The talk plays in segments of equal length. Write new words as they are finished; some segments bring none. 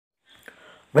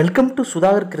Welcome to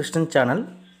Sudhakar Krishnan channel.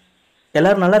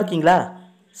 எல்லோரும் நல்லா இருக்கீங்களா?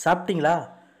 சாப்பிட்டீங்களா?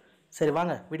 சரி,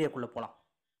 வாங்க வீடியோக்குள்ளே போகலாம்.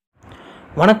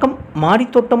 வணக்கம்.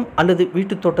 மாடித்தோட்டம் அல்லது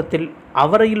வீட்டுத் தோட்டத்தில்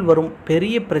அவரையில் வரும்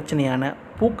பெரிய பிரச்சனையான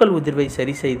பூக்கள் உதிர்வை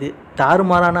சரி செய்து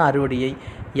தாறுமாறான அறுவடையை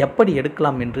எப்படி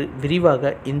எடுக்கலாம் என்று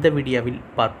விரிவாக இந்த வீடியோவில்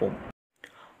பார்ப்போம்.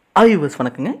 ஆய்வஸ்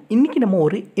வணக்கங்க. இன்றைக்கி நம்ம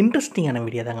ஒரு இன்ட்ரெஸ்டிங்கான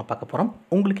வீடியோ தாங்க பார்க்க போகிறோம்.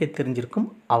 உங்களுக்கே தெரிஞ்சிருக்கும்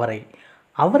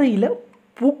அவரையில்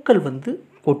பூக்கள்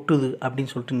கொட்டுது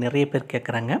அப்படின்னு சொல்லிட்டு நிறைய பேர்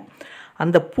கேட்குறாங்க.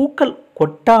 அந்த பூக்கள்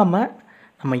கொட்டாமல்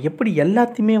நம்ம எப்படி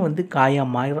எல்லாத்தையுமே காயாக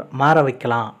மாற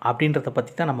வைக்கலாம் அப்படின்றத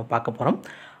பற்றி தான் நம்ம பார்க்க போகிறோம்.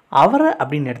 அவரை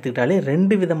அப்படின்னு எடுத்துக்கிட்டாலே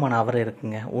ரெண்டு விதமான அவரை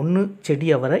இருக்குங்க. ஒன்று செடி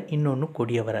அவரை, இன்னொன்று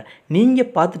கொடி அவரை.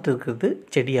 நீங்கள் பார்த்துட்டு இருக்கிறது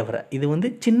செடி அவரை.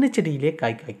 இது சின்ன செடியிலே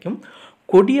காய் காய்க்கும்.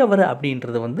 கொடி அவரை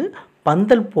அப்படின்றது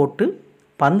பந்தல் போட்டு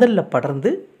பந்தலில்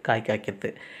படர்ந்து காய்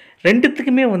காய்க்கிறது.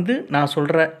 ரெண்டுத்துக்குமே நான்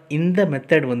சொல்கிற இந்த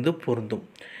மெத்தட் பொருந்தும்.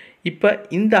 இப்போ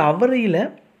இந்த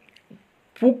அவரையில்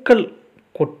பூக்கள்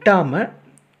கொட்டாமல்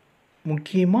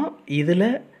முக்கியமாக இதில்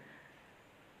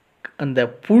அந்த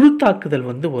புழு தாக்குதல்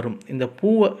வரும். இந்த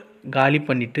பூவை காலி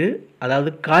பண்ணிவிட்டு,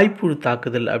 அதாவது காய்ப்புழு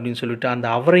தாக்குதல் அப்படின்னு சொல்லிட்டு அந்த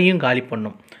அவரையும் காலி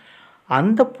பண்ணும்.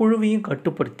 அந்த புழுவையும்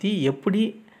கட்டுப்படுத்தி எப்படி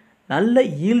நல்ல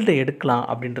ஈல்டை எடுக்கலாம்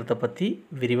அப்படின்றத பற்றி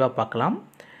விரிவாக பார்க்கலாம்.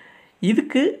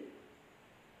 இதுக்கு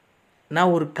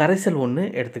நான் ஒரு கரைசல் ஒன்று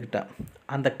எடுத்துக்கிட்டேன்.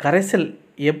 அந்த கரைசல்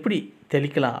எப்படி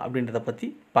தெளிக்கலாம் அப்படின்றத பற்றி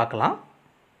பார்க்கலாம்.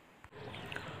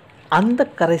 அந்த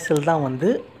கரைசல் தான்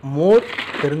மோர்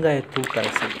பெருங்காயத்தூள்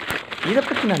கரைசல். இதை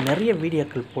பற்றி நான் நிறைய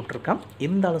வீடியோக்கள் போட்டிருக்கேன்,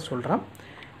 இருந்தாலும் சொல்கிறேன்.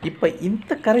 இப்போ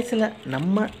இந்த கரைசலை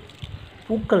நம்ம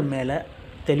பூக்கள் மேலே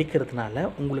தெளிக்கிறதுனால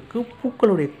உங்களுக்கு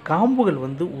பூக்களுடைய காம்புகள்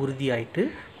உறுதியாயிட்டு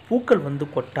பூக்கள்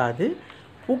கொட்டாது.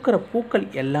 பூக்கிற பூக்கள்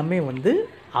எல்லாமே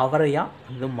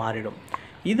அவரையாக மாறிடும்.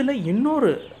 இதில்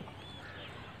இன்னொரு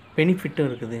பெனிஃபிட்டும்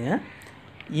இருக்குதுங்க.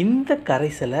 இந்த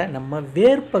கரைசலை நம்ம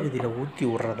வேர் பகுதியில் ஊற்றி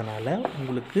விட்றதுனால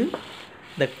உங்களுக்கு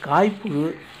இந்த காய்ப்புழு,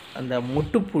 அந்த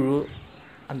மொட்டுப்புழு,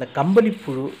 அந்த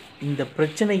கம்பளிப்புழு, இந்த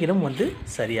பிரச்சனைகளும்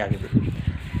சரியாகுது.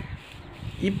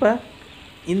 இப்போ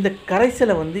இந்த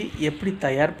கரைசலை எப்படி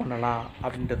தயார் பண்ணலாம்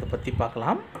அப்படின்றத பற்றி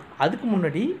பார்க்கலாம். அதுக்கு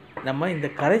முன்னாடி நம்ம இந்த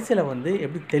கரைசலை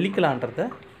எப்படி தெளிக்கலான்றத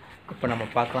இப்போ நம்ம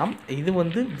பார்க்கலாம். இது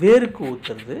வேருக்கு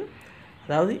ஊற்றுறது.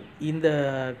 அதாவது இந்த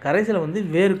கரைசலை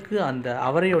வேருக்கு, அந்த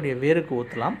அவரையோடைய வேருக்கு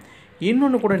ஊற்றலாம்.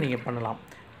 இன்னொன்று கூட நீங்கள் பண்ணலாம்.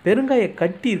 பெருங்காய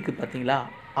கட்டி இருக்குது பார்த்தீங்களா,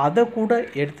 அதை கூட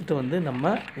எடுத்துகிட்டு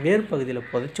நம்ம வேர் பகுதியில்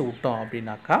புதைச்சி விட்டோம்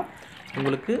அப்படின்னாக்கா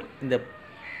உங்களுக்கு இந்த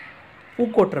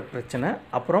பூக்கொட்டுற பிரச்சனை,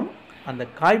 அப்புறம் அந்த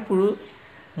காய்ப்புழு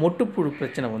மொட்டுப்புழு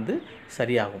பிரச்சனை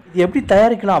சரியாகும். இது எப்படி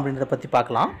தயாரிக்கலாம் அப்படின்றத பற்றி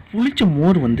பார்க்கலாம். புளிச்ச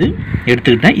மோர்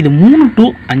எடுத்துக்கிட்டேன். இது 3 to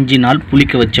 5 நாள்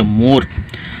புளிக்க வச்ச மோர்.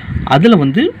 அதில்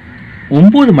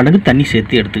 9 மடங்கு தண்ணி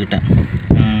சேர்த்து எடுத்துக்கிட்டேன்.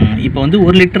 இப்போ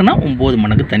 1 லிட்டர்னா 9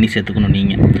 மடங்கு தண்ணி சேர்த்துக்கணும்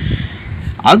நீங்கள்.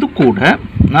 அது கூட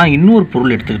நான் இன்னொரு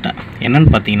பொருள் எடுத்துக்கிட்டேன்.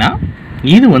 என்னென்னு பார்த்தீங்கன்னா,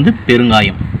 இது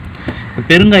பெருங்காயம்.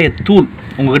 பெருங்காயத்தூள்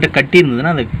உங்கள்கிட்ட கட்டி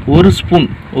இருந்ததுன்னா அது 1 ஸ்பூன்,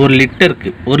 1 லிட்டருக்கு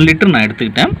 1 லிட்டர் நான்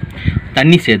எடுத்துக்கிட்டேன்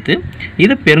தண்ணி சேர்த்து.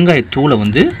 இதை பெருங்காயத்தூளை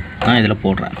நான் இதில்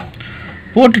போடுறேன்.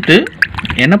 போட்டுட்டு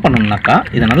என்ன பண்ணணுன்னாக்கா,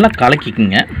 இதை நல்லா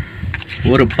கலக்கிக்குங்க.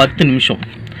 ஒரு 10 நிமிஷம்,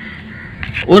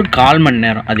 ஒரு 1/4 மணி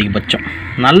நேரம் அதிகபட்சம்.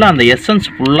 நல்லா அந்த எசன்ஸ்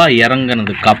ஃபுல்லாக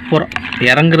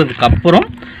இறங்குறதுக்கு அப்புறம்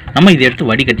நம்ம இதை எடுத்து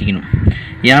வடிகட்டிக்கணும்.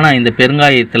 ஏன்னா இந்த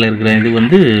பெருங்காயத்தில் இருக்கிற இது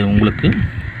உங்களுக்கு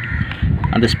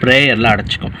அந்த ஸ்ப்ரேயர்லாம்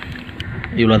அடைச்சிக்கும்.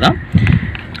 இவ்வளோதான்.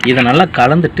 இதை நல்லா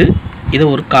கலந்துட்டு இதை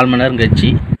ஒரு 1/4 மணி நேரம் கழிச்சு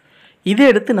இதை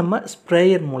எடுத்து நம்ம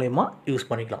ஸ்ப்ரேயர் மூலயமா யூஸ்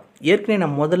பண்ணிக்கலாம். ஏற்கனவே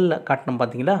நம்ம முதல்ல காட்டினோம்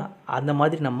பார்த்தீங்களா, அந்த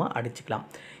மாதிரி நம்ம அடிச்சுக்கலாம்.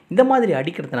 இந்த மாதிரி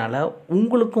அடிக்கிறதுனால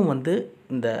உங்களுக்கும்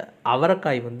இந்த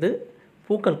அவரைக்காய்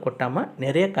பூக்கள் கொட்டாமல்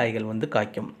நிறைய காய்கள்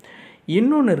காய்க்கும்.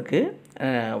 இன்னொன்று இருக்குது,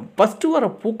 ஃபஸ்ட்டு வர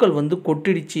பூக்கள்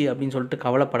கொட்டிடுச்சு அப்படின்னு சொல்லிட்டு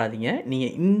கவலைப்படாதீங்க.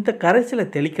 நீங்கள் இந்த கரைசலை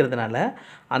தெளிக்கிறதுனால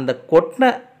அந்த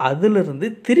கொட்டின அதிலிருந்து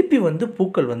திருப்பி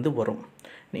பூக்கள் வரும்.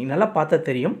 நீங்கள் நல்லா பார்த்தா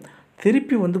தெரியும்.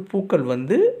 திருப்பி பூக்கள்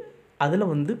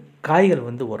அதில் காய்கள்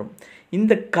வரும்.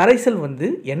 இந்த கரைசல்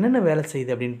என்னென்ன வேலை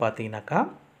செய்யுது அப்படின்னு பார்த்தீங்கன்னாக்கா,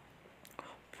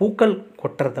 பூக்கள்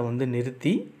கொட்டுறதை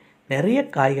நிறுத்தி நிறைய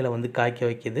காய்களை காய்க்க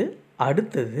வைக்கிது.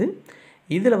 அடுத்தது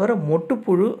இதில் வர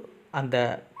மொட்டுப்புழு, அந்த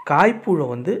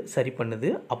காய்ப்புழை சரி பண்ணுது.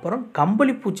 அப்புறம்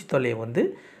கம்பளி பூச்சி தொல்லையை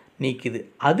நீக்குது.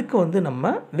 அதுக்கு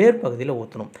நம்ம வேர் பகுதியில்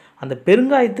ஊற்றணும். அந்த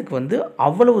பெருங்காயத்துக்கு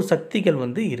அவ்வளவு சக்திகள்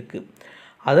இருக்குது.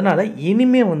 அதனால்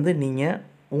இனிமேல் நீங்கள்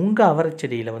உங்கள் அவரை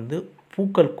செடியில்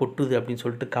பூக்கள் கொட்டுது அப்படின்னு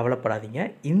சொல்லிட்டு கவலைப்படாதீங்க.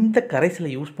 இந்த கரைசலை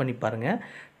யூஸ் பண்ணி பாருங்கள்,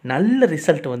 நல்ல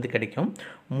ரிசல்ட் கிடைக்கும்.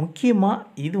 முக்கியமாக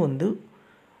இது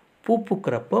பூ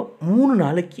பூக்கிறப்போ 3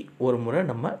 நாளைக்கு ஒரு முறை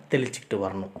நம்ம தெளிச்சிக்கிட்டு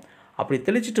வரணும். அப்படி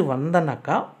தெளிச்சிட்டு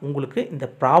வந்தோன்னாக்கா உங்களுக்கு இந்த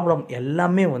ப்ராப்ளம்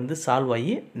எல்லாமே சால்வ்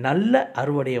ஆகி நல்ல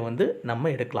அறுவடையை நம்ம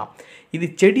எடுக்கலாம். இது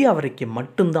செடி அவரைக்கு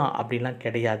மட்டும்தான் அப்படிலாம்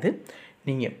கிடையாது.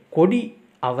 நீங்கள் கொடி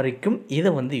அவரைக்கும்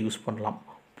இதை வந்து யூஸ் பண்ணலாம்.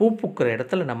 பூ பூக்கிற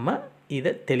இடத்துல நம்ம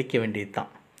இதை தெளிக்க வேண்டியது தான்.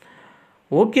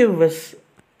 ஓகே விவர்ஸ்,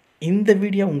 இந்த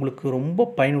வீடியோ உங்களுக்கு ரொம்ப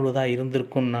பயனுள்ளதாக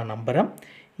இருந்திருக்கும்னு நான் நம்புகிறேன்.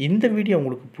 இந்த வீடியோ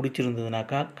உங்களுக்கு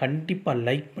பிடிச்சிருந்ததுனாக்கா கண்டிப்பாக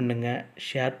லைக் பண்ணுங்கள்,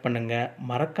 ஷேர் பண்ணுங்கள்,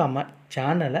 மறக்காமல்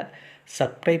சேனலை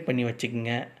சப்ஸ்கிரைப் பண்ணி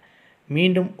வச்சுக்கோங்க.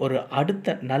 மீண்டும் ஒரு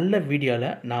அடுத்த நல்ல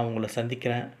வீடியோவில் நான் உங்களை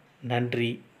சந்திக்கிறேன்.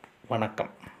 நன்றி,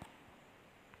 வணக்கம்.